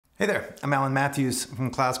Hey there, I'm Alan Matthews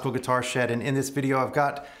from Classical Guitar Shed, and in this video I've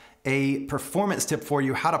got a performance tip for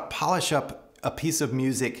you, how to polish up a piece of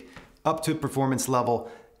music up to performance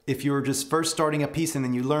level. If you're just first starting a piece and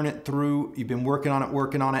then you learn it through, you've been working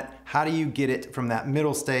on it, how do you get it from that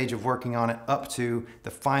middle stage of working on it up to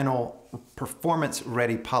the final performance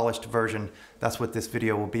ready polished version? That's what this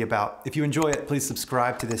video will be about. If you enjoy it, please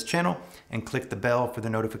subscribe to this channel and click the bell for the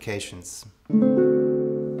notifications.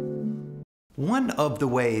 One of the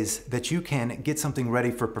ways that you can get something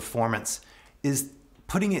ready for performance is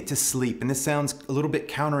putting it to sleep. And this sounds a little bit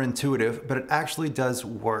counterintuitive, but it actually does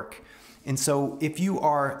work. And so if you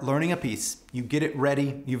are learning a piece, you get it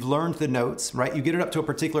ready, you've learned the notes, right? You get it up to a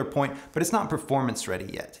particular point, but it's not performance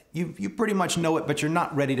ready yet. You pretty much know it, but you're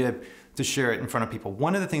not ready to share it in front of people.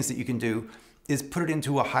 One of the things that you can do is put it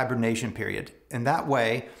into a hibernation period. And that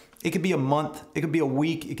way, it could be a month, it could be a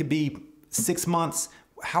week, it could be 6 months,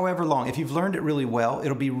 however long. If you've learned it really well,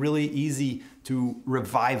 it'll be really easy to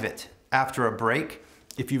revive it after a break.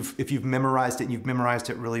 If you've memorized it and you've memorized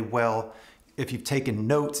it really well, if you've taken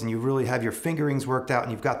notes and you really have your fingerings worked out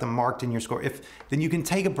and you've got them marked in your score, then you can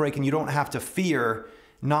take a break and you don't have to fear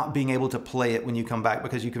not being able to play it when you come back,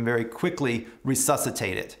 because you can very quickly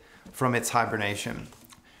resuscitate it from its hibernation.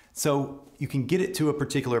 So you can get it to a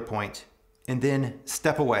particular point and then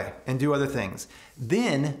step away and do other things.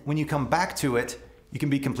 Then when you come back to it, you can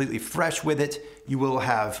be completely fresh with it. You will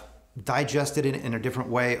have digested it in a different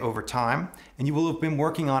way over time, and you will have been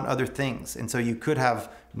working on other things. And so you could have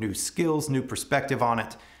new skills, new perspective on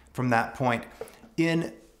it from that point.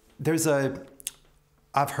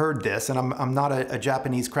 I've heard this, and I'm not a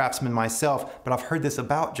Japanese craftsman myself, but I've heard this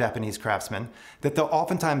about Japanese craftsmen, that they'll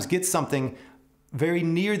oftentimes get something very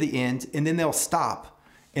near the end and then they'll stop.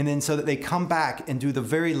 And then so that they come back and do the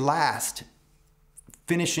very last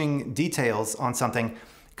finishing details on something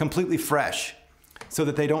completely fresh, so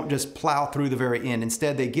that they don't just plow through the very end.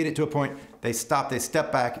 Instead, they get it to a point, they stop, they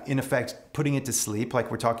step back, in effect, putting it to sleep,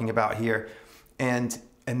 like we're talking about here, and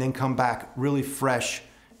then come back really fresh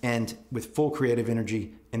and with full creative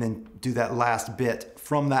energy, and then do that last bit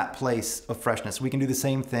from that place of freshness. We can do the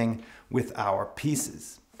same thing with our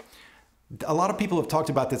pieces. A lot of people have talked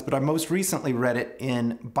about this, but I most recently read it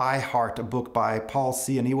in By Heart, a book by Paul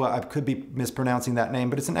Sianiwa. I could be mispronouncing that name,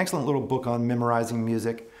 but it's an excellent little book on memorizing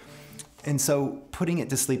music. And so putting it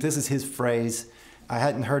to sleep, this is his phrase. I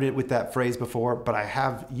hadn't heard it with that phrase before, but I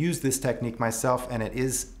have used this technique myself, and it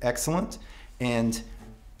is excellent. And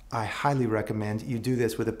I highly recommend you do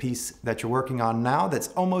this with a piece that you're working on now that's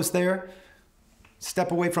almost there.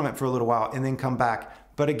 Step away from it for a little while and then come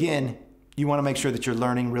back. But again, you want to make sure that you're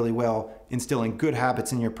learning really well, instilling good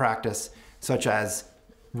habits in your practice, such as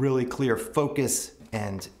really clear focus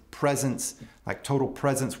and presence, like total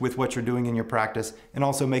presence with what you're doing in your practice, and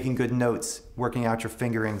also making good notes, working out your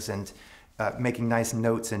fingerings and making nice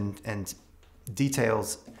notes and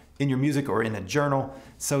details in your music or in a journal,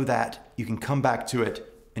 so that you can come back to it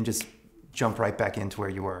and just jump right back into where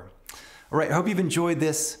you were. All right, I hope you've enjoyed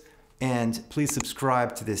this, and please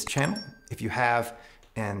subscribe to this channel if you have,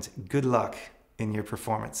 and good luck in your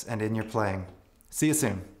performance and in your playing. See you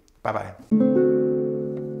soon. Bye-bye.